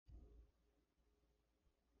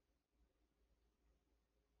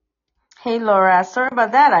Hey Laura, sorry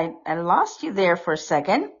about that. I lost you there for a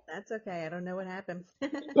second. That's okay. I don't know what happened.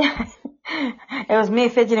 Yeah, it was me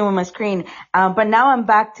fidgeting with my screen. But now I'm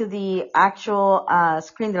back to the actual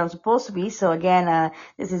screen that I'm supposed to be. So again,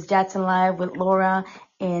 this is Jackson Live with Laura,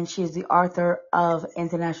 and she's the author of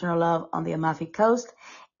International Love on the Amafi Coast,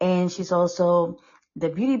 and she's also the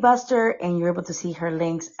Beauty Buster. And you're able to see her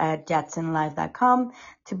links at jacksonlive.com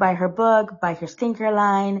to buy her book, buy her skincare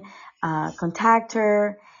line, contact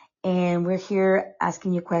her. And we're here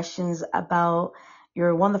asking you questions about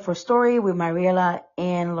your wonderful story with Mariela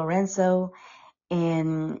and Lorenzo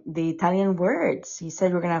and the Italian words. You said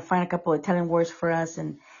you were going to find a couple of Italian words for us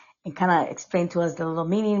and kind of explain to us the little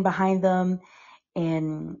meaning behind them.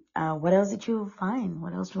 And what else did you find?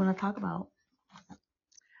 What else do you want to talk about?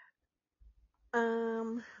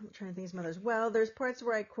 I'm trying to think of some others. Well, there's parts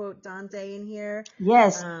where I quote Dante in here.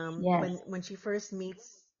 Yes, yes. When she first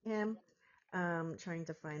meets him, trying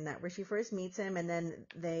to find that where she first meets him, and then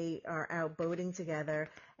they are out boating together,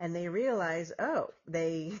 and they realize, oh,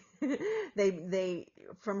 they, they,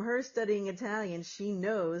 from her studying Italian, she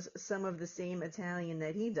knows some of the same Italian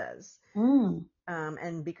that he does. Mm.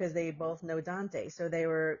 And because they both know Dante, so they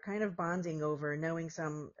were kind of bonding over knowing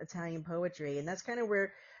some Italian poetry, and that's kind of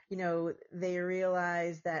where they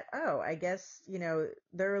realize that, oh, I guess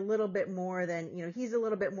they're a little bit more than he's a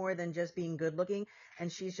little bit more than just being good looking,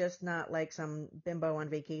 and she's just not like some bimbo on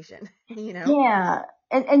vacation, you know. Yeah.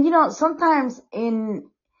 And sometimes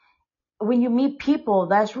when you meet people,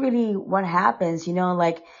 that's really what happens,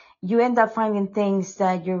 like you end up finding things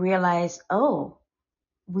that you realize, oh,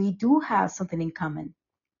 we do have something in common.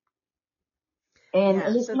 And Yeah.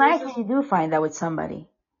 it's So there's nice when this. you do find that with somebody.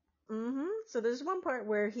 So there's one part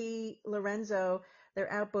where Lorenzo,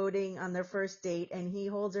 they're out boating on their first date, and he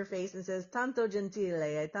holds her face and says, "Tanto gentile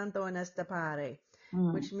e tanto onesta pare,"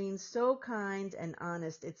 Mm. which means so kind and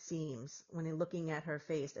honest it seems when he's looking at her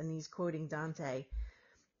face, and he's quoting Dante.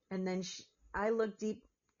 And then I looked deep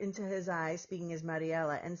into his eyes, speaking as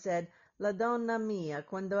Mariella, and said, "La donna mia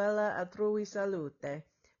quando ella altrui salute,"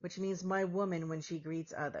 which means my woman when she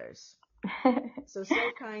greets others. So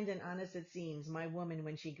kind and honest it seems, my woman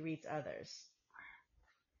when she greets others.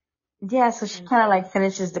 Yeah, so she And kind of so, like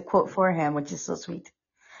finishes the quote for him, which is so sweet.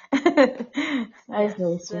 That is yes.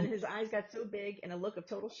 very So then sweet. his eyes got so big and a look of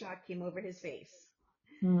total shock came over his face.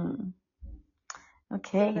 Hmm. So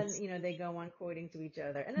Okay. then, they go on quoting to each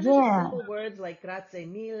other. And then there's just Yeah, simple words like grazie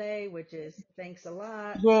mille, which is thanks a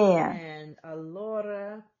lot, yeah. and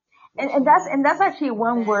allora, And, which and that's and that's means actually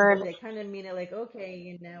one then, word. but they kind of mean it like, okay,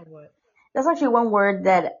 you know what? That's actually one word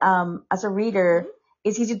that, as a reader, Hmm.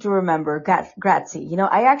 is easy to remember. Grazie.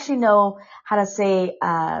 I actually know how to say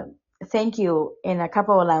thank you in a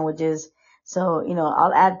couple of languages. So,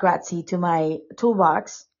 I'll add grazie to my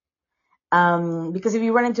toolbox. Because if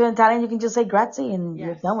you run into an Italian, you can just say grazie and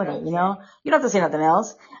you're Yes, done with it. grazie. You don't have to say nothing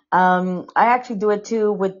else. I actually do it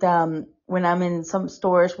too with, when I'm in some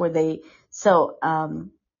stores where they sell,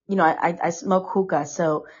 I smoke hookah.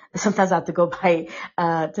 So sometimes I have to go buy,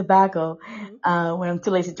 tobacco. Hmm. When I'm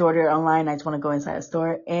too lazy to order it online, I just want to go inside a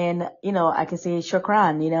store and, I can say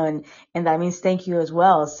shukran, and that means thank you as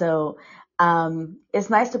well. So, it's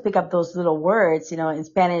nice to pick up those little words, in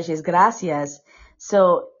Spanish is gracias.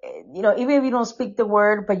 So, even if you don't speak the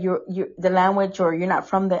word, but you're the language or you're not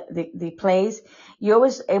from the place, you're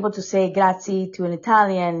always able to say grazie to an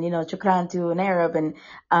Italian, chukran to an Arab and,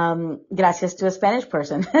 gracias to a Spanish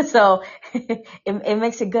person. So it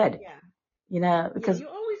makes it good, Yeah. Yeah, because you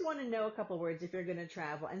always want to know a couple words if you're going to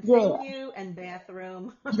travel. And yeah, thank you and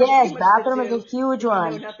bathroom are pretty yes, much the bathroom is a two huge if you know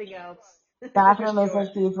one. nothing else. For Bathroom is a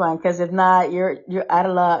sure. huge one, because if not, you're out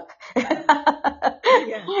of luck.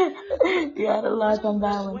 Yeah. You're out of luck on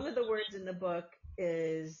that one. One of the words in the book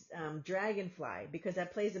is dragonfly because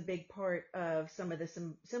that plays a big part of some of the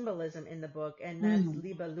symbolism in the book, and that's Mm.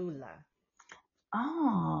 libellula,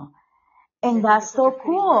 Oh, which I and think that's is such a so pretty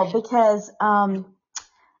cool word. because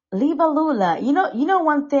Liba Lula, you know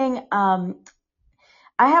one thing,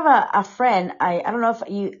 I have a friend, I don't know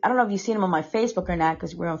if you've seen him on my Facebook or not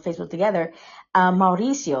because we're on Facebook together,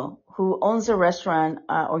 Mauricio, who owns a restaurant,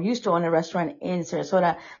 or used to own a restaurant in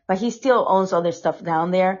Sarasota, but he still owns other stuff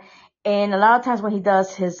down there. And a lot of times when he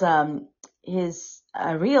does his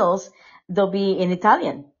reels, they'll be in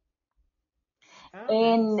Italian. Oh,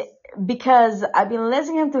 And nice. because I've been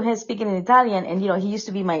listening to him speaking in Italian, and he used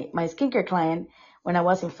to be my skincare client when I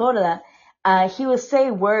was in Florida. He would say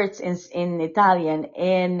words in Italian,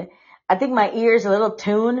 and I think my ear is a little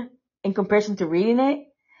tuned in comparison to reading it.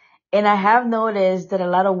 And I have noticed that a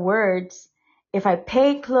lot of words, if I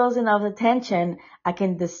pay close enough attention, I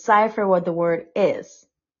can decipher what the word is.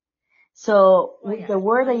 So Well, with yeah, the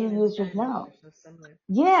word that you Italian and use just Spanish now, are so similar.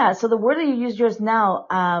 yeah. So the word that you use just now,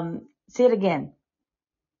 say it again.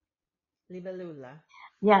 Libellula.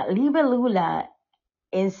 Yeah, libélula.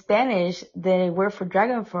 In Spanish, the word for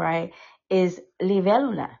dragonfly is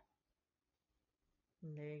libélula.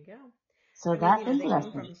 There you go. So I mean, that's they come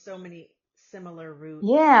interesting. from so many similar roots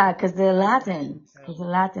Yeah, because they're in Latin. Latin. So, Because they're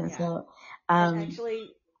Latin. yeah. So, And um, actually,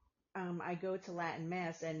 I go to Latin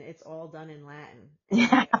mass and it's all done in Latin. And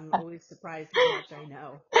yeah. I'm always surprised how much I know.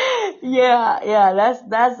 Yeah,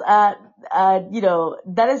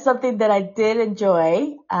 that is something that I did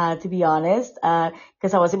enjoy, to be honest,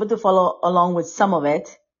 because I was able to follow along with some of it,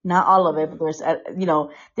 not all of it, but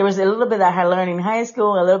Hmm. there was a little bit that I learned in high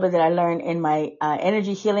school, a little bit that I learned in my,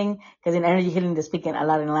 energy healing, because in energy healing they speak a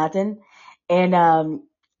lot in Latin. And,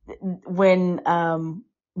 when, um,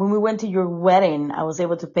 when we went to your wedding, I was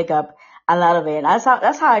able to pick up a lot of it.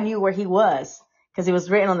 That's how I knew where he was, because it was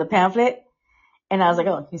written on the pamphlet. And I was like,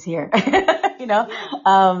 Hmm. oh, he's here, Yeah.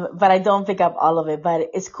 but I don't pick up all of it. But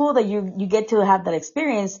it's cool that you get to have that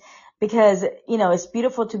experience because, it's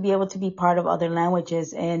beautiful to be able to be part of other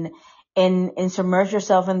languages and submerge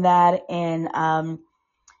yourself in that.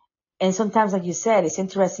 And sometimes, like you said, it's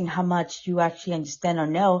interesting how much you actually understand or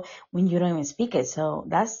know when you don't even speak it. So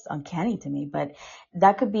that's uncanny to me. But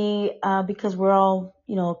that could be because we're all,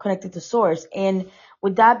 connected to source. And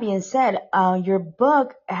with that being said, your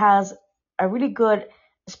book has a really good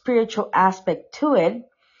spiritual aspect to it.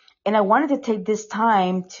 And I wanted to take this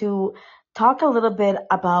time to talk a little bit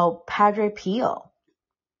about Padre Pio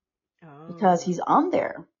because Oh, he's on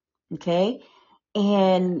there. Okay.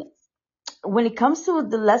 And yes. when it comes to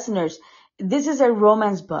the listeners, this is a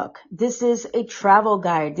romance book. This is a travel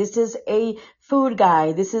guide. This is a food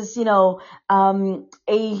guide. This is,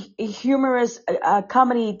 a humorous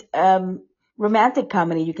comedy, romantic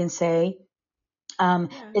comedy, you can say. Yeah,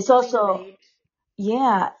 It's coming of also, age.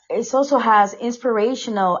 yeah, it also has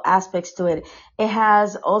inspirational aspects to it. It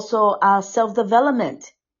has also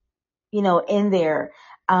self-development, in there,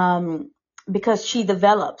 because she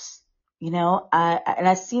develops, and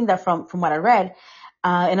I've seen that from what I read,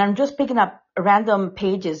 and I'm just picking up random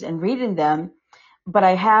pages and reading them, but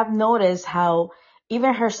I have noticed how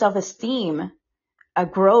even her self-esteem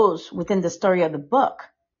grows within the story of the book.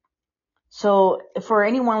 So for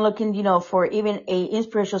anyone looking, for even a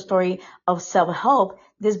inspirational story of self-help,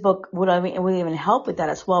 this book would even help with that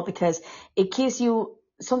as well because it gives you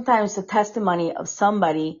sometimes the testimony of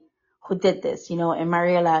somebody who did this, and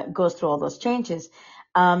Mariela goes through all those changes.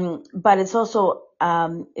 But it's also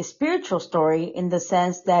a spiritual story in the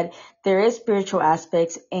sense that there is spiritual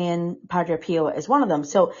aspects and Padre Pio is one of them.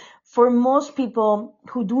 So for most people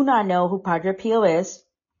who do not know who Padre Pio is,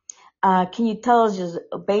 can you tell us just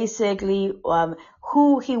basically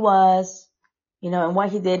who he was, and what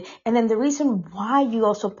he did, and then the reason why you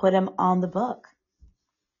also put him on the book?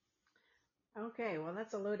 Okay, well,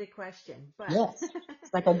 that's a loaded question, but Yes,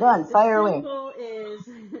 it's like a gun. the Fire away. simple is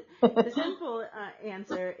the simple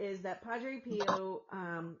answer is that Padre Pio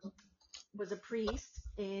was a priest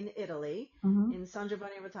in Italy, Hmm. in San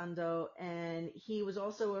Giovanni Rotondo, and he was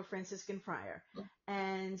also a Franciscan friar.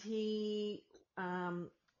 And he San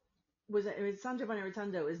Giovanni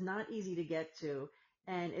Rotondo is not easy to get to,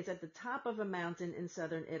 and it's at the top of a mountain in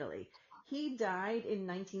southern Italy. He died in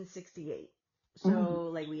 1968. Hmm. So,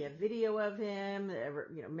 like, we have video of him.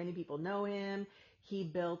 Many people know him. He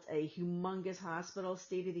built a humongous hospital,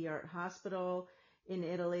 state of the art hospital in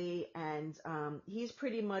Italy, and he's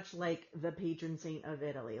pretty much like the patron saint of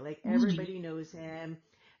Italy. Like, Hmm. everybody knows him.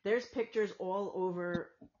 There's pictures all over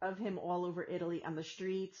of him all over Italy on the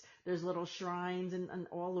streets. There's little shrines and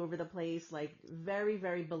all over the place. Like, very,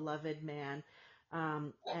 very beloved man,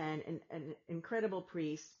 and an incredible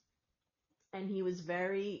priest. And he was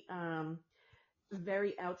very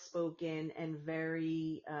outspoken and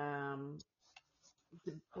very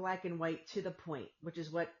black and white to the point, which is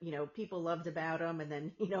what, people loved about him. And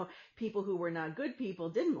then, people who were not good people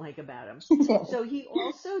didn't like about him. So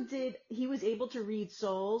he was able to read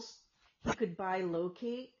souls. He could buy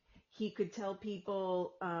locate. He could tell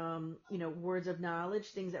people, words of knowledge,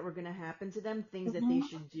 things that were going to happen to them, things that they Hmm.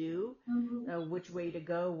 should do, which way to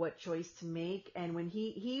go, what choice to make. And when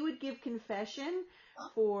he would give confession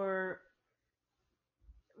for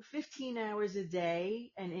 15 hours a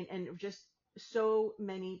day, and just so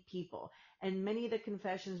many people. and many of the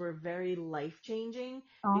confessions were very life changing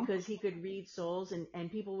Oh, because he could read souls,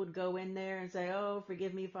 and people would go in there and say, "Oh,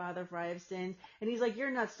 forgive me, Father, for I have sinned." And he's like,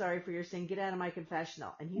 "You're not sorry for your sin. Get out of my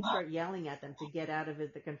confessional." And he'd start yelling at them to get out of the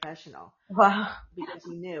confessional wow. because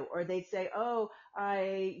he knew. Or they'd say, "Oh,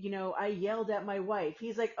 I yelled at my wife."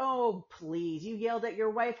 He's like, "Oh, please, you yelled at your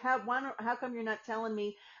wife? How come you're not telling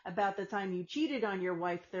me about the time you cheated on your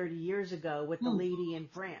wife 30 years ago with the Hmm. lady in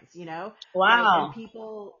France?" And Wow.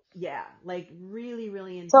 people, yeah, like really,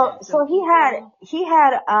 really So, intense. So so people, he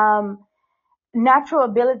had natural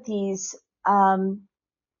abilities, um,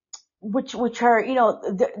 which are,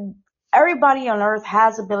 everybody on earth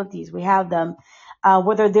has abilities. We have them.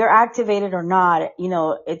 Whether they're activated or not,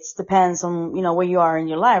 it depends on, where you are in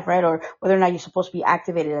your life, right? Or whether or not you're supposed to be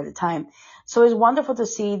activated at the time. So it's wonderful to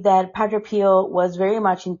see that Padre Pio was very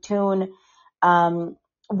much in tune, um,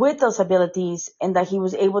 with those abilities, and that he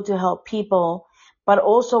was able to help people, but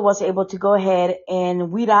also was able to go ahead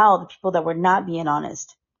and weed out the people that were not being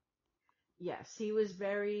honest. yes, he was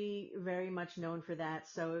very, very much known for that.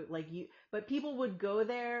 So but people would go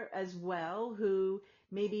there as well who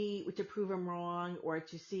maybe to prove him wrong or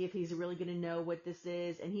to see if he's really going to know what this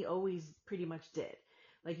is. And he always pretty much did.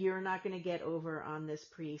 Like, you're not going to get over on this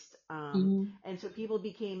priest. Mm-hmm. And so people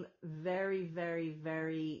became very, very,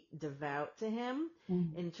 very devout to him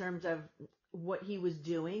Mm-hmm. in terms of what he was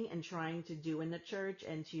doing and trying to do in the church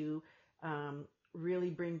and to, um, really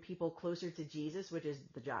bring people closer to Jesus, which is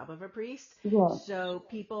the job of a priest. Yes. So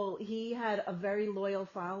he had a very loyal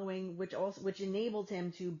following, which enabled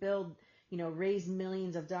him to build, raise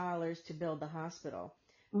millions of dollars to build the hospital,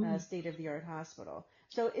 Mm-hmm. state of the art hospital.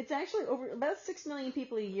 So it's actually over about 6 million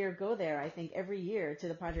people a year go there, I think, every year to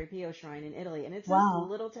the Padre Pio shrine in Italy, and it's this Wow.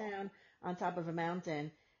 little town on top of a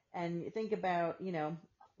mountain. And you think about,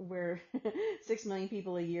 where 6 million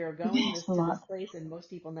people a year are going That's this a to this lot. place, and most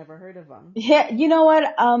people never heard of them. Yeah, you know what?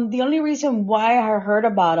 The only reason why I heard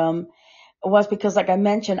about them was because, like I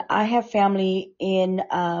mentioned, I have family in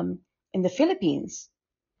the Philippines,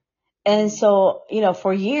 and Hmm. so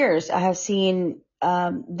for years I have seen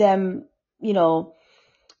them, you know,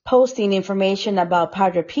 posting information about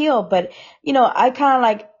Padre Pio, but I kind of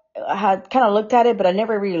like had kind of looked at it, but I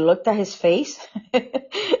never really looked at his face.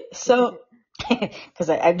 So, because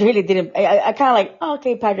I really didn't, I kind of like, oh,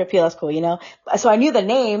 okay, Padre Pio, that's cool. So I knew the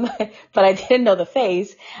name, but I didn't know the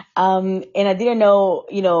face. And I didn't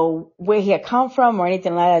know, where he had come from or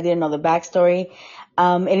anything like that. I didn't know the backstory.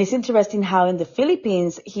 And it's interesting how in the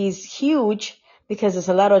Philippines, he's huge because there's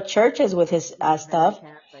a lot of churches with his He's very stuff.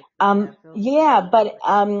 Catholic. Yeah, Philippines is Yeah, very but Catholic.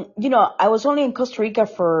 I was only in Costa Rica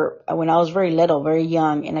for when I was very little, very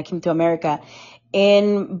young, and I came to America.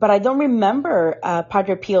 But I don't remember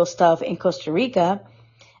Padre Pio stuff in Costa Rica.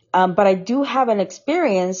 But I do have an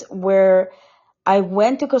experience where I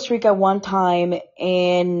went to Costa Rica one time,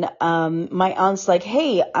 and my aunt's like,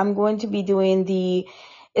 "Hey, I'm going to be doing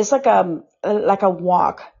it's like a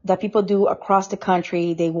walk that people do across the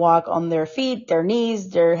country. They walk on their feet, their knees,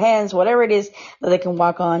 their hands, whatever it is that they can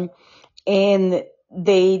walk on, and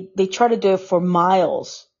they try to do it for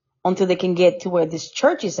miles until they can get to where this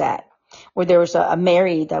church is at, where there was a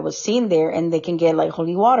Mary that was seen there, and they can get like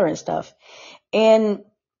holy water and stuff." And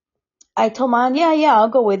I told mom, yeah, yeah, I'll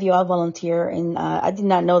go with you. I'll volunteer. And I did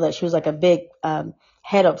not know that she was like a big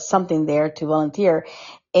head of something there to volunteer.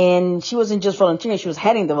 And she wasn't just volunteering, she was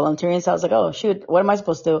heading the volunteering. So I was like, oh, shoot, what am I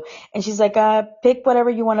supposed to do? And she's like, pick whatever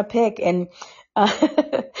you want to pick. And uh,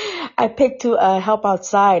 I picked to help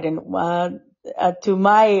outside. And to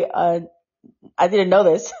my, I didn't know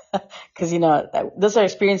this because, those are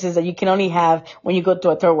experiences that you can only have when you go to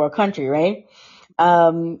a third world country, right?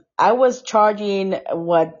 I was charging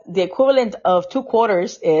what the equivalent of 2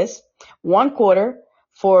 quarters is, 1 quarter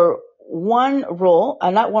for one roll,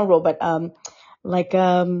 not one roll, but like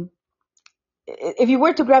if you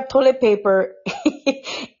were to grab toilet paper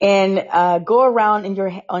and go around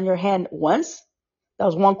on your hand once, that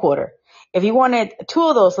was 1 quarter. If you wanted two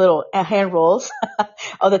of those little hand rolls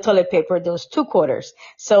of the toilet paper, there was 2 quarters.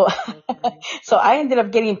 So That's so funny. so I ended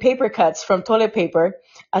up getting paper cuts from toilet paper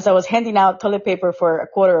as I was handing out toilet paper for a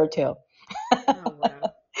quarter or two. Oh,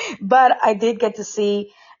 wow. But I did get to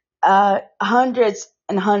see hundreds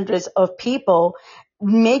and hundreds of people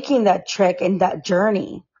making that trek and that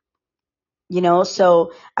journey.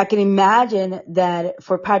 So I can imagine that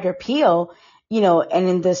for Padre Pio, and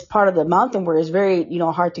in this part of the mountain where it's very,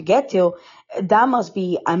 hard to get to, that must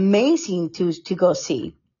be amazing to go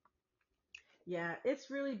see. Yeah, it's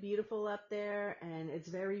really beautiful up there, and it's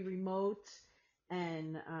very remote,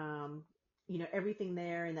 and everything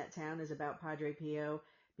there in that town is about Padre Pio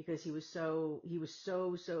because he was so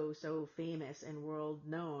famous and world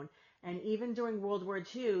known. And even during World War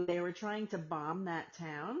II, they were trying to bomb that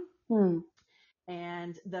town, Hmm.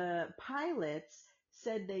 and the pilots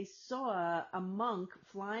said they saw a monk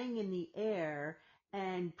flying in the air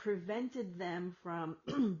and prevented them from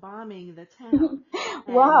bombing the town. And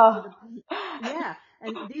so Wow. yeah,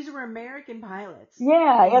 and these were American pilots,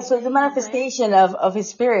 Yeah, yeah. and So it's a they went. manifestation of his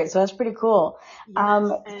spirit. So that's pretty cool. Yes,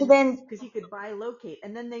 So and then, because he could bilocate.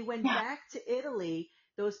 And then they went yeah. back to Italy,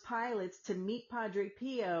 those pilots, to meet Padre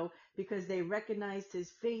Pio because they recognized his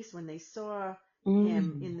face when they saw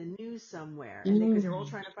him Mm, in the news somewhere. And because they're all mm.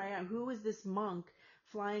 trying to find out who is this monk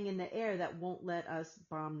flying in the air that won't let us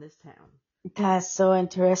bomb this town. That's so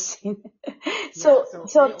interesting. Yeah, So, so they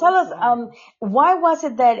so tell all us, saw him. why was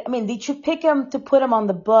it that, I mean, did you pick him to put him on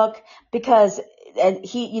the book because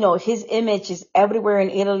he, his image is everywhere in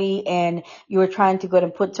Italy and you were trying to go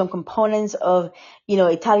and put some components of,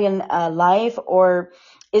 Italian life, or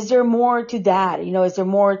is there more to that? Is there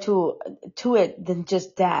more to it than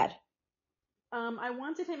just that? I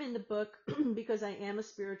wanted him in the book because I am a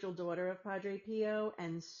spiritual daughter of Padre Pio,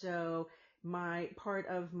 and so my part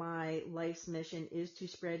of my life's mission is to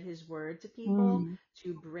spread his word to people, Mm,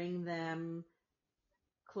 to bring them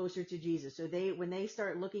closer to Jesus. So when they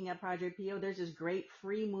start looking at Padre Pio, there's this great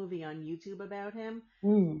free movie on YouTube about him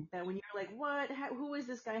mm, that when you're like, what? Who is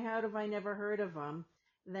this guy? How have I never heard of him?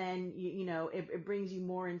 Then it brings you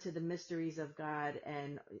more into the mysteries of God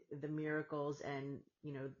and the miracles and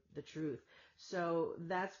the truth. So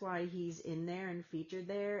that's why he's in there and featured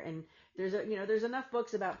there. And there's enough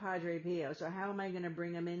books about Padre Pio. So how am I going to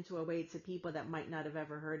bring him into a way to people that might not have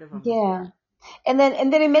ever heard of him yeah. before? And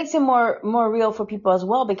then it makes it more real for people as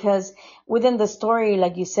well, because within the story,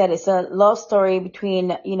 like you said, it's a love story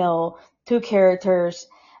between, two characters,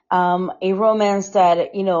 a romance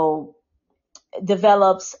that,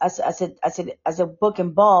 develops as a book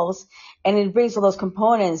involves, and it brings all those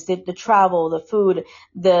components, the travel, the food,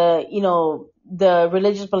 the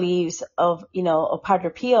religious beliefs of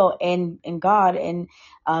Padre Pio and God and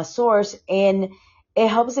source, and it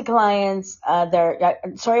helps the clients.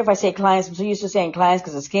 Sorry if I say clients, I'm so used to saying clients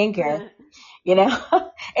because of skincare, you know,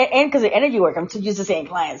 and because of energy work, I'm too used to saying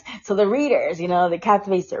clients. So the readers, that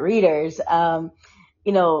captivates the readers,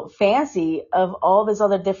 fancy of all these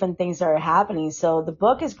other different things that are happening. So the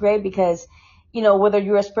book is great because, whether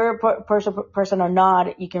you're a spirit person or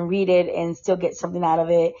not, you can read it and still get something out of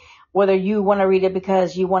it. Whether you want to read it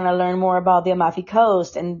because you want to learn more about the Amafi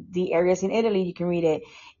Coast and the areas in Italy, you can read it.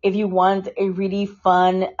 If you want a really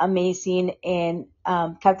fun, amazing, and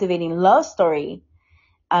captivating love story,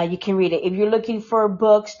 you can read it. If you're looking for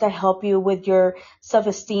books that help you with your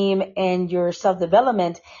self-esteem and your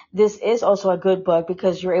self-development, this is also a good book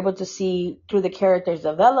because you're able to see through the character's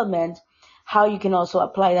development how you can also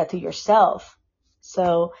apply that to yourself.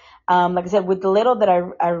 So, like I said, with the little that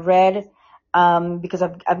I read, because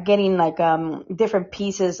I'm getting like different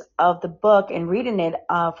pieces of the book and reading it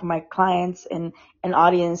for my clients and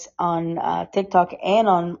audience on TikTok and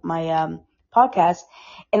on my podcast,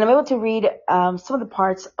 and I'm able to read some of the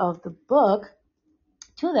parts of the book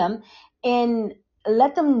to them and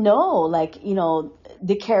let them know, like,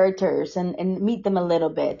 the characters and meet them a little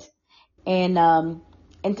bit. And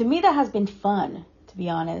to me, that has been fun, to be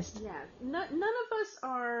honest. Yeah, none of us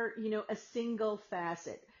are, a single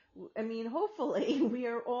facet. I mean, hopefully we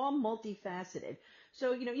are all multifaceted.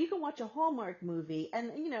 So, you can watch a Hallmark movie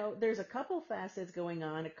and, there's a couple facets going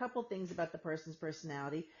on, a couple things about the person's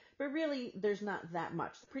personality, but really there's not that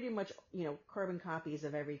much. Pretty much, carbon copies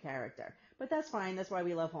of every character. But that's fine. That's why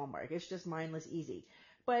we love Hallmark. It's just mindless easy.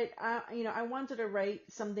 But I wanted to write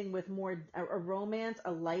something with more a romance,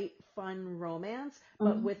 a light, fun romance,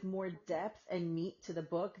 but Hmm. with more depth and meat to the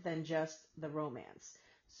book than just the romance.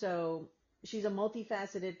 So she's a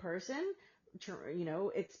multifaceted person,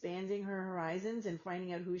 expanding her horizons and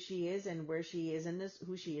finding out who she is and who she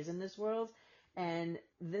is in this world. And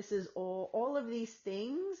this is all of these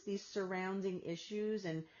things, these surrounding issues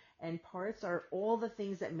and parts are all the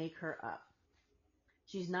things that make her up.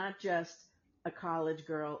 She's not just a college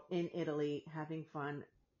girl in Italy having fun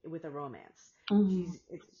with a romance. Hmm.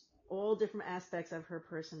 It's all different aspects of her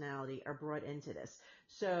personality are brought into this.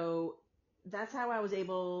 So that's how I was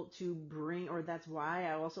able to or that's why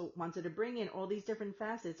I also wanted to bring in all these different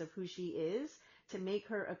facets of who she is to make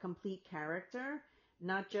her a complete character,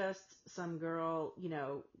 not just some girl,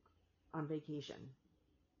 on vacation.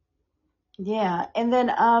 Yeah. And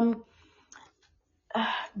then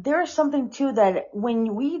there's something too that when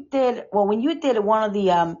you did one of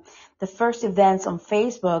the first events on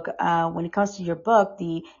Facebook when it comes to your book,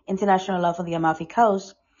 the International Love of the Amafi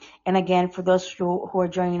Coast, And again, for those who are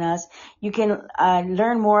joining us, you can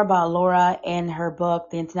learn more about Lora and her book,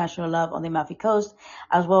 The International Love on the Amafi Coast,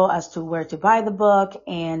 as well as to where to buy the book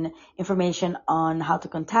and information on how to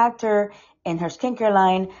contact her and her skincare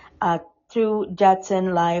line through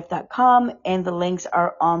jacksonlive.com. And the links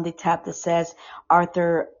are on the tab that says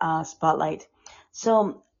Arthur Spotlight.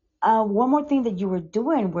 So one more thing that you were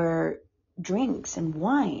doing were drinks and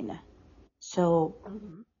wine. So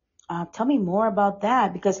Hmm. tell me more about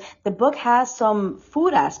that because the book has some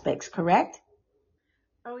food aspects, correct?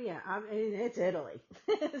 Oh yeah, I mean, it's Italy,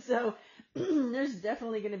 so there's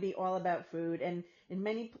definitely going to be all about food, and in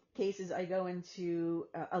many cases, I go into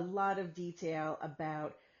a lot of detail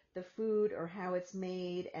about the food or how it's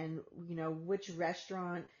made, and which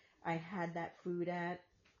restaurant I had that food at,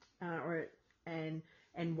 or and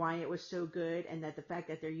why it was so good, and that the fact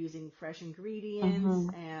that they're using fresh ingredients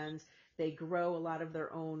Mm-hmm. and they grow a lot of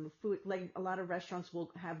their own food. Like a lot of restaurants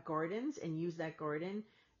will have gardens and use that garden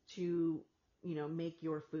to make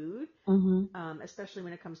your food, Mm-hmm. especially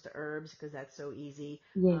when it comes to herbs because that's so easy.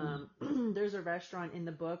 Yeah. There's a restaurant in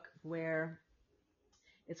the book where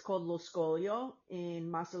it's called Lo Scoglio in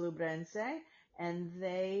Massalubrense, and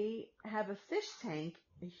they have a fish tank,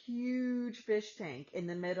 a huge fish tank in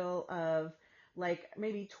the middle of like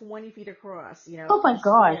maybe 20 feet across, Oh my a gosh.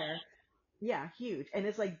 square. Yeah, huge. And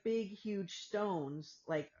it's like big, huge stones,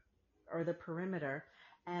 like, or the perimeter.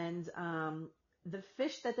 And the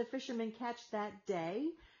fish that the fishermen catch that day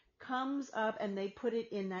comes up and they put it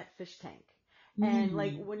in that fish tank. And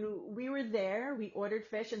like Mm. when we were there, we ordered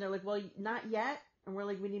fish and they're like, well, not yet. And we're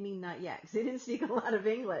like, what do you mean not yet? Because they didn't speak a lot of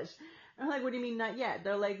English. I'm like, what do you mean not yet?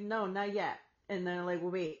 They're like, no, not yet. And they're like,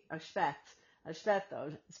 well, wait,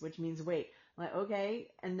 aspetto, which means wait. I'm like, okay.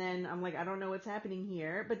 And then I'm like, I don't know what's happening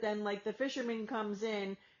here. But then like the fisherman comes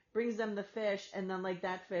in, brings them the fish, and then like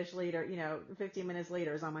that fish later, 15 minutes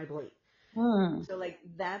later is on my plate. Mm. So like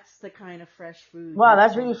that's the kind of fresh food Wow, you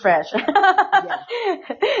that's really can get. fresh. Yeah,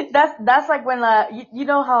 That's like when you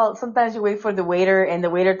know how sometimes you wait for the waiter and the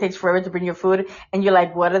waiter takes forever to bring your food and you're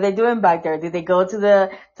like, what are they doing back there? Did they go to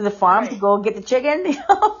the farm to right. go get the chicken? You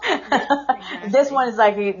know? Yes, This one exactly. is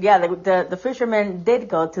like, yeah, the fisherman did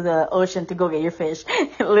go to the ocean to go get your fish,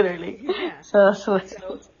 literally. Yeah. So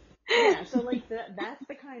So yeah, so like that's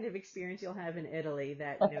the kind of experience you'll have in Italy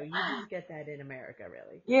that, you won't get that in America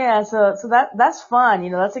really. yeah, so that's fun,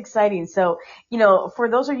 that's exciting. So, for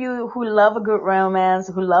those of you who love a good romance,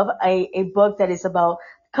 who love a book that is about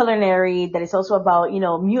culinary, that is also about,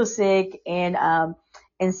 music and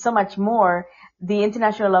so much more, The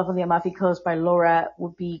International Love on the Amafi Coast by Laura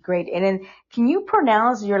would be great. And then can you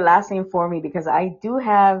pronounce your last name for me? Because I do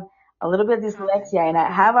have a little bit of Condon. dyslexia and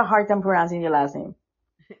I have a hard time pronouncing your last name.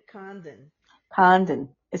 Condon. Condon.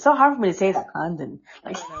 It's so hard for me to say Yes. that, Condon. I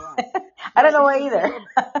Like, don't know why. I don't But know it's why a either. real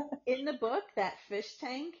in the book, that fish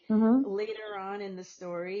tank, Hmm. later on in the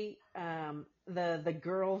story, the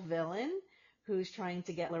girl villain who's trying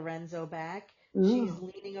to get Lorenzo back, she's Ooh.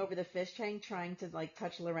 leaning over the fish tank trying to like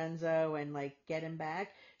touch Lorenzo and like get him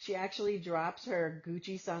back. She actually drops her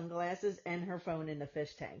Gucci sunglasses and her phone in the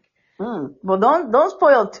fish tank. Mm. Well, don't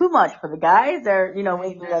spoil too much for the guys. They're I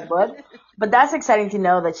waiting for that know. book. But that's exciting to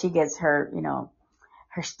know that she gets her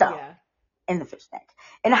her stuff Yeah. in the fish tank.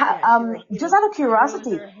 And how, Yeah, she like, just out of throws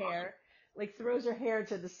curiosity, her hair, like throws her hair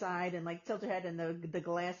to the side and like tilts her head and the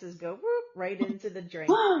glasses go whoop, right into the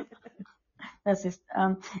drink. that's just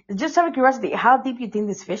out of curiosity, how deep you think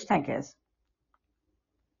this fish tank is,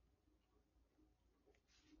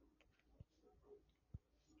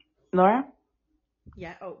 Laura?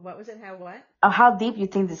 Yeah. Oh, what was it? How what? How deep you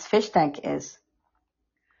think this fish tank is?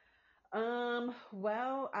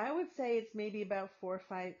 Well, I would say it's maybe about 4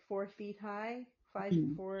 feet high,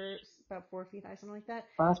 Hmm. about 4 feet high, something like that.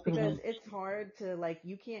 Well, that's pretty Because high. it's hard to like,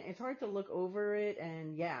 it's hard to look over it,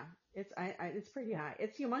 and yeah, it's pretty high.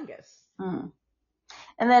 It's humongous. Hmm.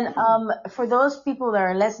 And then for those people that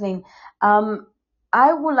are listening, um,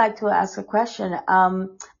 I would like to ask a question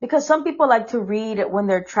because some people like to read when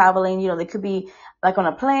they're traveling. They could be like on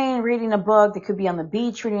a plane reading a book. They could be on the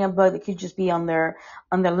beach reading a book. They could just be on their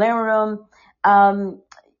living room. Um,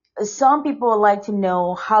 some people like to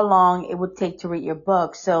know how long it would take to read your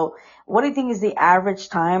book. So, what do you think is the average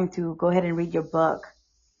time to go ahead and read your book?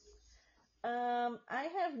 I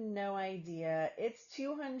have no idea. It's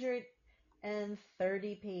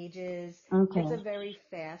 230 pages. It's a Okay. very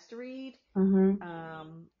fast read. Mm-hmm.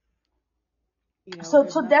 Um, So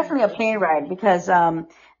because nothing definitely a goes plane ride slowly. because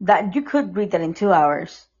that you could read that in 2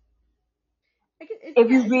 hours. Yeah,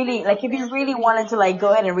 it depends how If you fast you're really reading wanted to of like go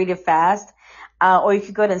course. ahead and read it fast, or if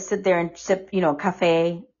you go ahead and sit there and sip,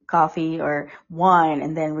 coffee or wine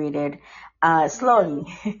and then read it, slowly.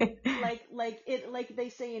 Like they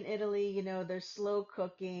say in Italy, there's slow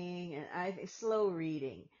cooking and slow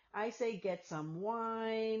reading. I say get some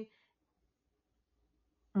wine.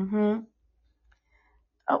 Hmm.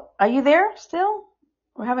 Oh, are you there still?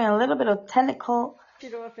 We're having a little bit of technical.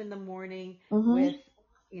 It off in the morning with, Hmm.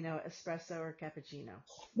 espresso or cappuccino.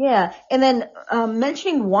 Yeah, and then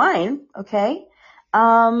mentioning wine, okay.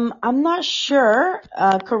 I'm not sure.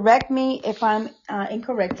 Correct me if I'm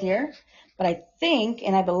incorrect here, but I think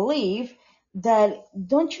and I believe that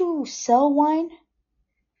don't you sell wine?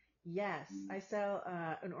 Yes, I sell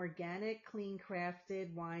an organic, clean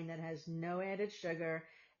crafted wine that has no added sugar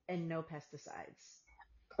and no pesticides.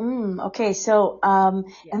 Okay, so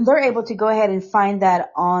Yes. and they're able to go ahead and find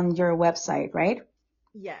that on your website, right?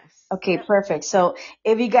 Yes. Okay, Yep. perfect. So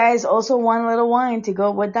if you guys also want a little wine to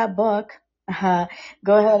go with that book, uh,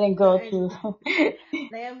 go Yeah. ahead and So, go and to.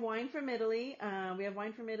 they have wine from Italy. We have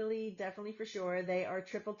wine from Italy, definitely for sure. They are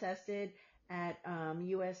triple tested at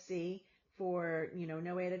USC for,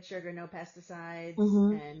 no added sugar, no pesticides,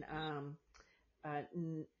 Hmm. and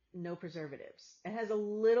no preservatives. It has a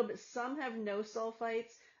little bit. Some have no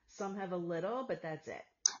sulfites, some have a little, but that's it.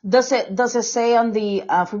 Does it say on the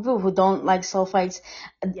for people who don't like sulfites,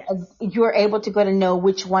 Yes. you're able to go to know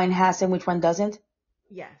which wine has and which one doesn't?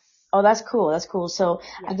 Yes. Oh, that's cool. That's cool. So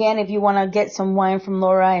again, Yes. if you want to get some wine from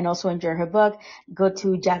Laura and also enjoy her book, go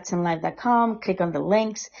to jacksonlive.com, click on the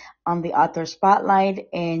links on the author spotlight,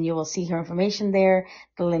 and you will see her information there,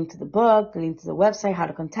 the link to the book, the link to the website, how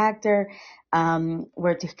to contact her,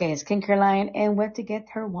 where to get his skincare line, and where to get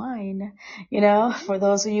her wine, Hmm. for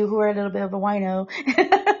those of you who are a little bit of a wino.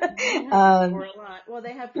 Yeah. Or um, a lot. Well,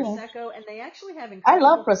 they have yeah, Prosecco and they actually have I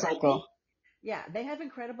love incredible Prosecco. coffee. Yeah, they have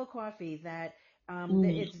incredible coffee that Mm,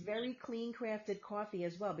 it's very clean crafted coffee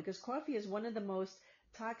as well because coffee is one of the most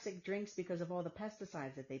toxic drinks because of all the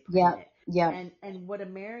pesticides that they put in yeah, it. yeah. And what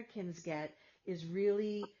Americans get is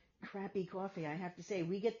really crappy coffee. I have to say,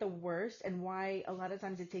 we get the worst, and why a lot of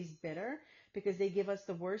times it tastes bitter because they give us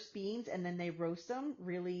the worst beans and then they roast them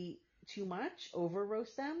really too much, over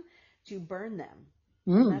roast them to burn them.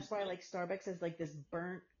 And Mm. that's why like Starbucks has like this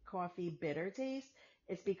burnt coffee bitter taste.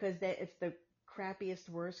 It's because it's the crappiest,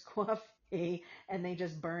 worst coffee, and they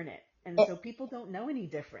just burn it. And so people don't know any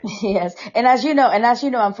difference. Yes, and as you know,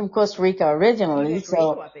 I'm from Costa Rica You originally, get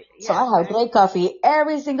great so coffee. so Yes, I have great coffee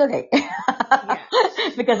every single day yeah,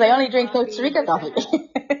 because I super only good drink Costa coffee. Rica coffee.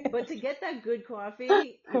 But to get that good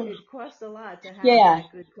coffee, it costs a lot to have Yeah,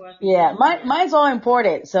 that good coffee yeah, down here. mine's all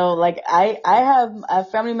imported. So like I Yeah. have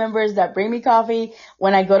family members that bring me coffee.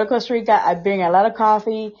 When I go to Costa Rica, I bring a lot of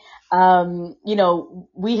coffee.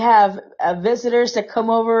 We have visitors that come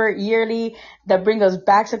over yearly that bring us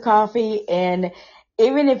bags of coffee. And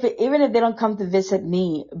even if they don't come to visit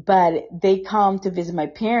me, but they come to visit my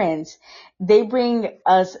parents, they bring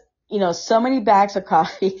us, so many bags of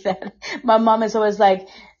coffee that my mom is always like,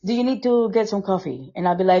 do you need to get some coffee? And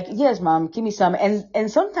I'll be like, yes, mom, give me some. And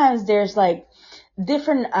sometimes there's like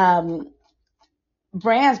different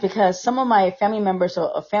brands because some of my family members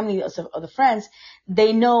or family of the friends,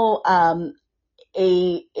 they know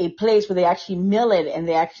a place where they actually mill it and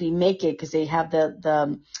they actually make it because they have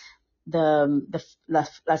the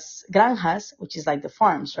las granjas, which is like the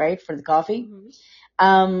farms, right, for the coffee.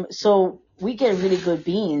 Hmm. So we get really good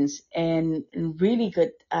beans and really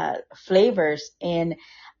good flavors. And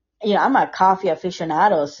I'm a coffee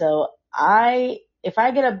aficionado, so if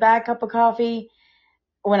I get a bad cup of coffee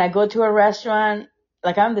when I go to a restaurant,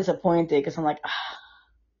 like I'm disappointed because I'm like,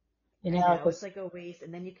 I know it's because like a waste,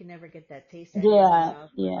 and then you can never get that taste out of your yeah, mouth.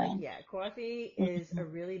 But yeah. like, yeah, coffee is a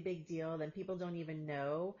really big deal. Then people don't even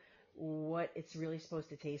know what it's really supposed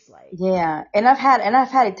to taste like. Yeah, and I've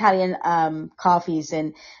had Italian coffees,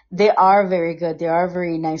 and they are very good. They are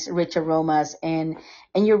very nice, rich aromas, and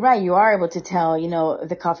you're right. You are able to tell, if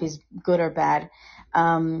the coffee is good or bad.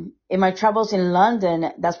 In my travels in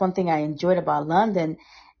London, that's one thing I enjoyed about London.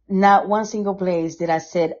 Not one single place did I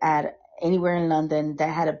sit at anywhere in London that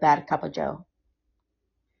had a bad cup of Joe.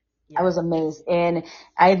 I Yep. was amazed. And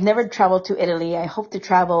I've never traveled to Italy. I hope to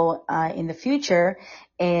travel in the future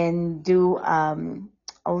and do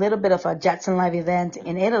a little bit of a Jackson Live event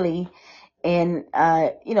in Italy. And,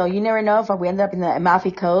 you never know if we end up in the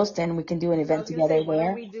Amafi Coast and we can do an I event was gonna say, together why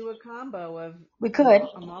don't there. we do a combo of We could.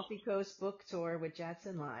 Amalfi Coast book tour with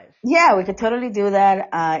Jatson Live? Yeah, we could totally do that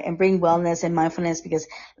and bring wellness and mindfulness because,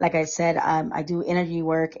 like I said, I do energy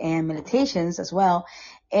work and meditations as well.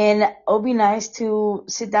 And it would be nice to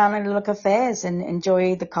sit down at little cafes and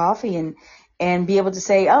enjoy the coffee and be able to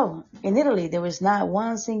say, oh, in Italy, there was not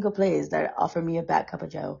one single place that offered me a bad cup of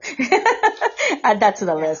Joe. Add that to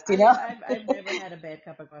the Yeah, list, you know? I've never had a bad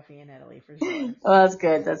cup of coffee in Italy for sure. Well, that's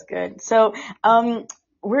good. That's good. So,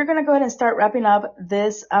 we're going to go ahead and start wrapping up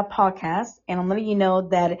this podcast. And I'm letting you know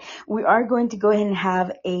that we are going to go ahead and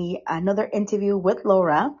have another interview with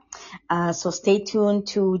Lora. So stay tuned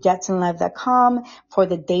to jacksonlive.com for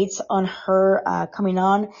the dates on her coming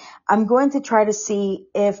on. I'm going to try to see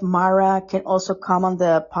if Mara can also come on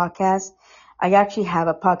the podcast. I actually have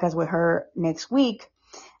a podcast with her next week.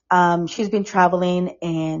 She's been traveling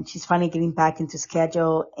and she's finally getting back into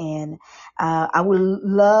schedule. And I would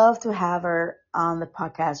love to have her on the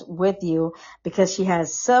podcast with you because she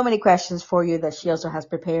has so many questions for you that she also has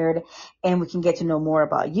prepared. And we can get to know more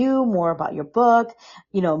about you, more about your book,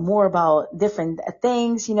 more about different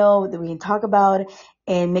things, that we can talk about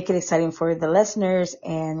and make it exciting for the listeners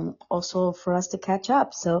and also for us to catch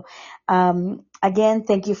up. So, again,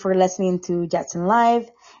 thank you for listening to Jackson Live.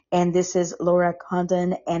 And this is Lora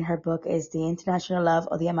Condon, and her book is The International Love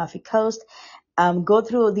of the Amafi Coast. Go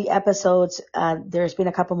through the episodes. There's been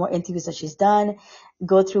a couple more interviews that she's done.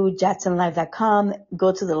 Go through jacksonlive.com.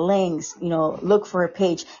 Go to the links, look for her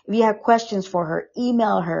page. If you have questions for her,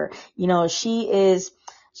 email her. She is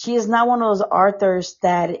not one of those authors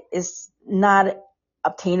that is not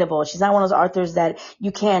obtainable. She's not one of those authors that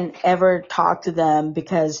you can't ever talk to them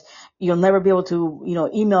because you'll never be able to,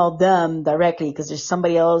 email them directly because there's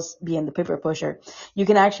somebody else being the paper pusher. You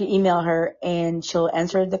can actually email her and she'll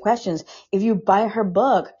answer the questions. If you buy her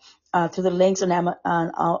book, through the links over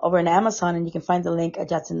on Amazon, and you can find the link at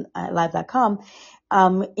jacksonlive.com,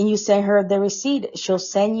 and you send her the receipt, she'll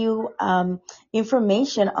send you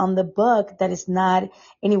information on the book that is not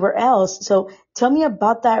anywhere else. So tell me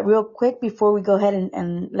about that real quick before we go ahead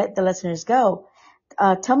and let the listeners go.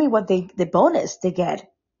 Tell me what the bonus they get.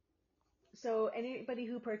 So anybody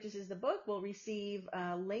who purchases the book will receive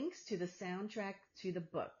links to the soundtrack to the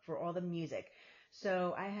book for all the music.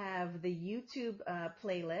 So I have the YouTube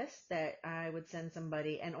playlist that I would send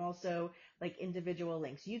somebody, and also like individual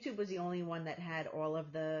links. YouTube was the only one that had all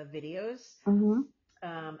of the videos Mm-hmm.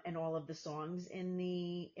 and all of the songs in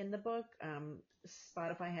the book.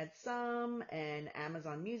 Spotify had some, and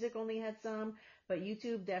Amazon Music only had some, but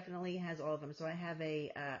YouTube definitely has all of them. So I have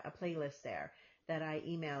a playlist there that I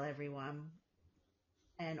email everyone,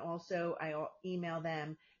 and also I email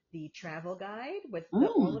them the travel guide with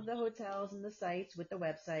all Mm. of the hotels and the sites with the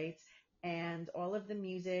websites, and all of the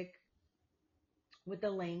music with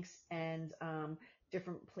the links, and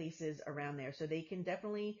different places around there. So they can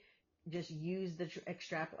definitely just use the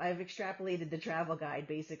I've extrapolated the travel guide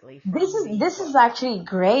basically This from is the this is book. actually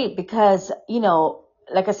great because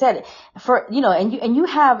like I said, for and you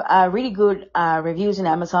have really good reviews in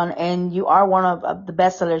Amazon, and you are one of the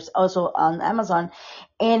best sellers also on Amazon,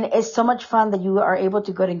 and it's so much fun that you are able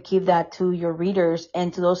to go and give that to your readers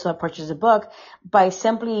and to those who have purchased the book by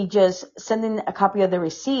simply just sending a copy of the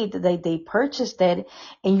receipt that they purchased it,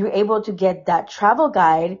 and you're able to get that travel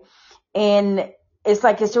guide. And it's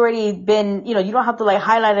like it's already been, you don't have to like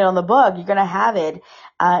highlight it on the book. You're gonna have it,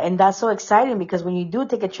 and that's so exciting because when you do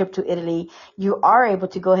take a trip to Italy, you are able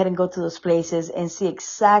to go ahead and go to those places and see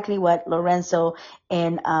exactly what Lorenzo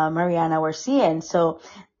and Mariana were seeing. So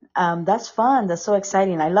that's fun. That's so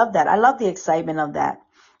exciting. I love that. I love the excitement of that,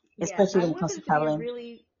 Yeah, especially I when it comes wanted to it to be a traveling.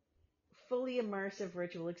 really fully immersive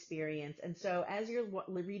ritual experience. And so as you're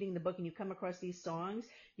reading the book and you come across these songs,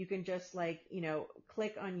 you can just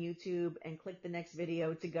click on YouTube and click the next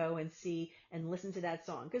video to go and see and listen to that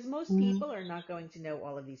song. Because most Mhm. people are not going to know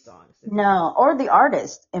all of these songs, to be honest. No, or the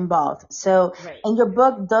artist involved. So, Right. and your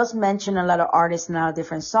book does mention a lot of artists and a lot of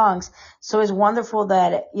different songs. So it's wonderful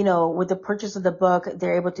that, with the purchase of the book,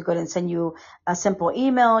 they're able to go and send you a simple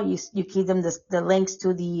email. You give them the links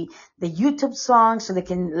to the YouTube songs so they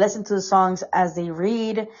can listen to the songs as they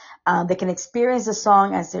read. They can experience the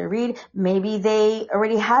song as they read. Maybe they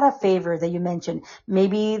already had a favorite that you mentioned.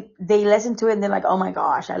 Maybe they listen to it and they're like, oh my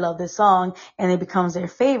gosh, I love this song. And it becomes their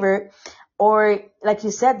favorite. Or like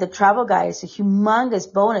you said, the travel guide is a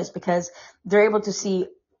humongous bonus because they're able to see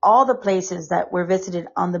all the places that were visited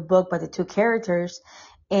on the book by the two characters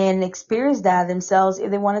and experience that themselves if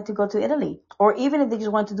they wanted to go to Italy or even if they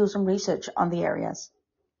just want to do some research on the areas.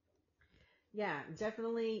 Yeah,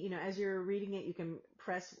 definitely. As you're reading it, you can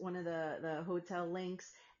press one of the hotel links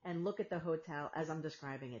and look at the hotel as I'm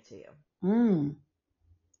describing it to you. Mm,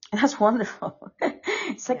 that's wonderful.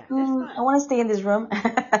 It's like, Yeah, it's I fun. want to stay in this room.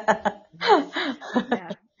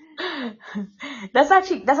 Yeah. That's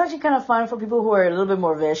actually kind of fun for people who are a little bit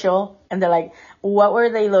more visual and they're like, what were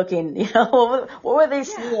they looking? What were they Yeah.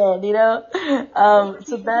 seeing? Those are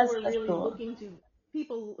So people who are that's really cool. looking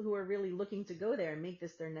to go there and make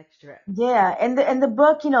this their next trip. Yeah, and the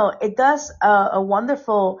book, it does a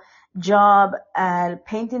wonderful job at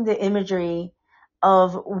painting the imagery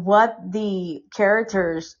of what the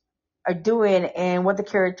characters are doing and what the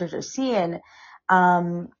characters are seeing.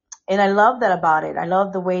 Um, and I love that about it. I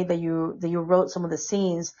love the way that you wrote some of the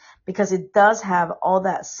scenes because it does have all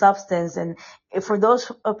that substance. And for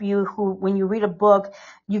those of you who, when you read a book,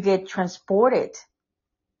 you get transported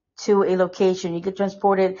to a location, you get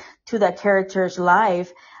transported to that character's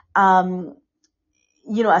life, um,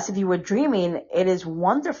 as if you were dreaming. It is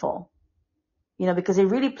wonderful, because it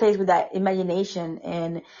really plays with that imagination.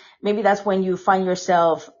 And maybe that's when you find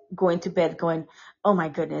yourself going to bed going, oh my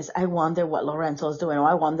goodness, I wonder what Lorenzo is doing, or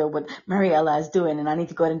I wonder what Mariella is doing, and I need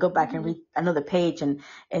to go ahead and go back and read another page and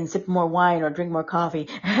sip more wine or drink more coffee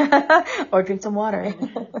or drink some water.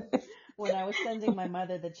 When I was sending my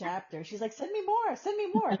mother the chapter, she's like, send me more, send me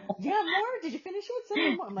more. Do you have more? Did you finish it? Send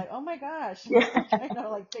me more. I'm like, oh my gosh. I'm trying to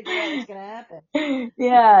like figure out what's going to happen.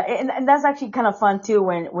 Yeah, and that's actually kind of fun too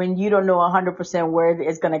when you don't know 100% where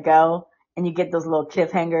it's gonna go and you get those little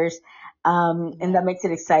cliffhangers, and Yeah. that makes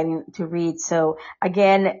it exciting to read. So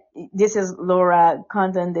again, this is Lora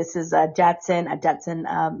Condon. This is Jatson at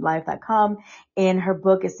JatsonLive.com, and her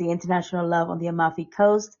book is The International Love on the Amafi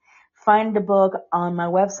Coast. Find the book on my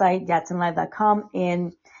website JatsonLive.com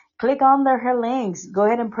and click on her links. Go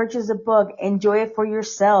ahead and purchase the book. Enjoy it for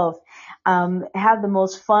yourself. Have the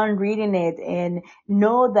most fun reading it, and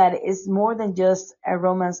know that it's more than just a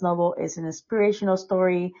romance novel. It's an inspirational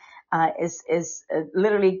story. It's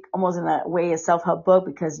literally almost in a way a self-help book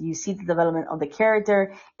because you see the development of the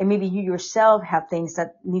character, and maybe you yourself have things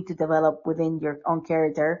that need to develop within your own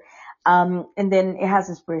character. And then it has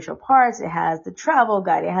inspirational parts. It has the travel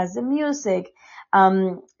guide. It has the music.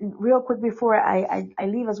 Real quick before I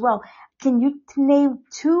leave as well, can you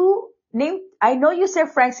name, I know you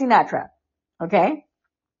said Frank Sinatra, okay?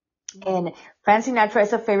 And Frank Sinatra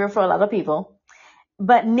is a favorite for a lot of people.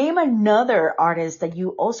 But name another artist that you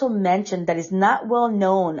also mentioned that is not well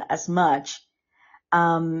known as much,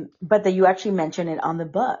 but that you actually mentioned it on the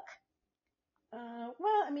book.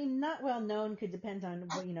 Well, I mean, not well known could depend on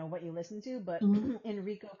what you listen to, but Mhm.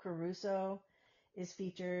 Enrico Caruso is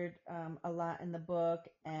featured a lot in the book,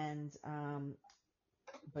 and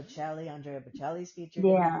Andrea Bocelli is featured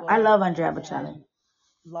in the Yeah, I book, love Andrea Bocelli. and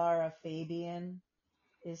Lara Fabian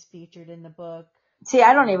is featured in the book. See,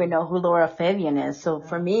 I don't even Um, know who Laura Fabian is, so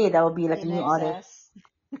for uh, me, that would be like a in new artist. excess.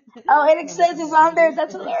 Oh, it Remember says from it's the on there. 80s?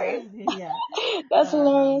 That's In hilarious. excess? Yeah. That's Um,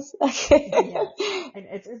 hilarious. Okay. yeah. And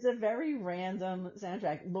it's a very random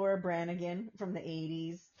soundtrack. Laura Branigan from the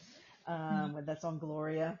 80s, with that song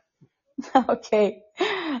Gloria. Okay.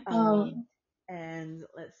 Um, and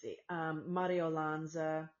let's see, Mario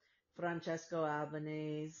Lanza, Francesco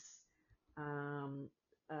Albanese, um,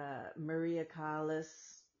 Maria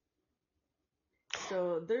Callas.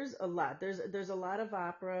 So there's a lot. There's a lot of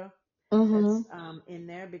opera Mm-hmm. that's in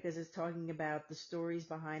there because it's talking about the stories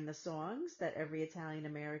behind the songs that every Italian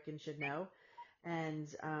American should know. And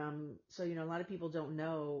so a lot of people don't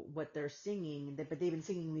know what they're singing, but they've been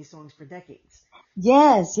singing these songs for decades.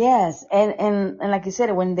 Yes, yes. And like you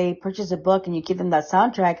said, when they purchase a book and you give them that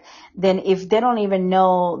soundtrack, then if they don't even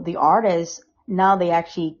know the artist, now they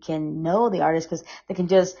actually can know the artist because they can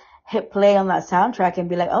just hit play on that soundtrack and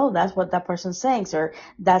be like, oh, that's what that person sings, or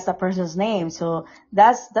that's that person's name. So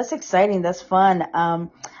that's exciting. That's fun.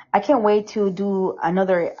 I can't wait to do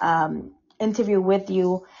another interview with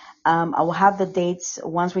you. I will have the dates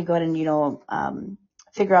once we go ahead and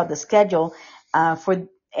figure out the schedule for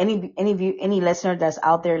any listener that's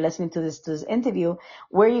out there listening to this interview,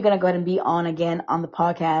 where you're gonna go ahead and be on again on the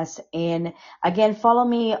podcast. And again, follow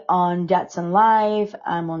me on Jetson Live.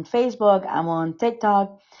 I'm on Facebook. I'm on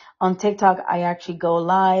TikTok. On TikTok, I actually go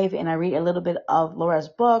live and I read a little bit of Laura's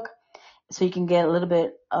book, so you can get a little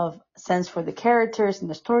bit of sense for the characters and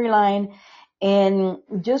the storyline, and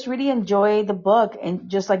just really enjoy the book. And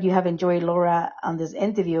just like you have enjoyed Laura on this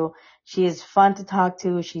interview, she is fun to talk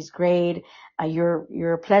to. She's great.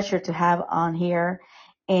 You're a pleasure to have on here.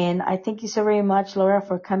 And I thank you so very much, Laura,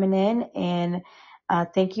 for coming in, and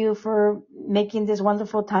thank you for making this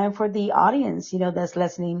wonderful time for the audience, that's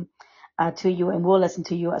listening to you, and will listen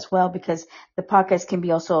to you as well, because the podcast can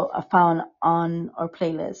be also found on our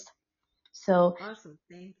playlist. So Awesome.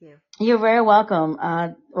 Thank you. you're very welcome.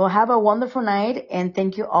 Well, have a wonderful night, and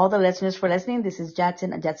thank you all the listeners for listening. This is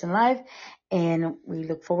Jatson at Jatson Live, and we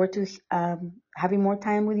look forward to having more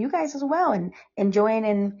time with you guys as well, and enjoying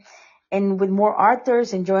and with more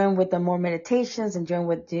authors, enjoying with the more meditations, enjoying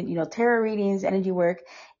with tarot readings, energy work.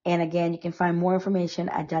 And again, you can find more information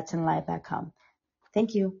at jatsonlive.com.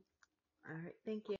 Thank you. All right. Thank you.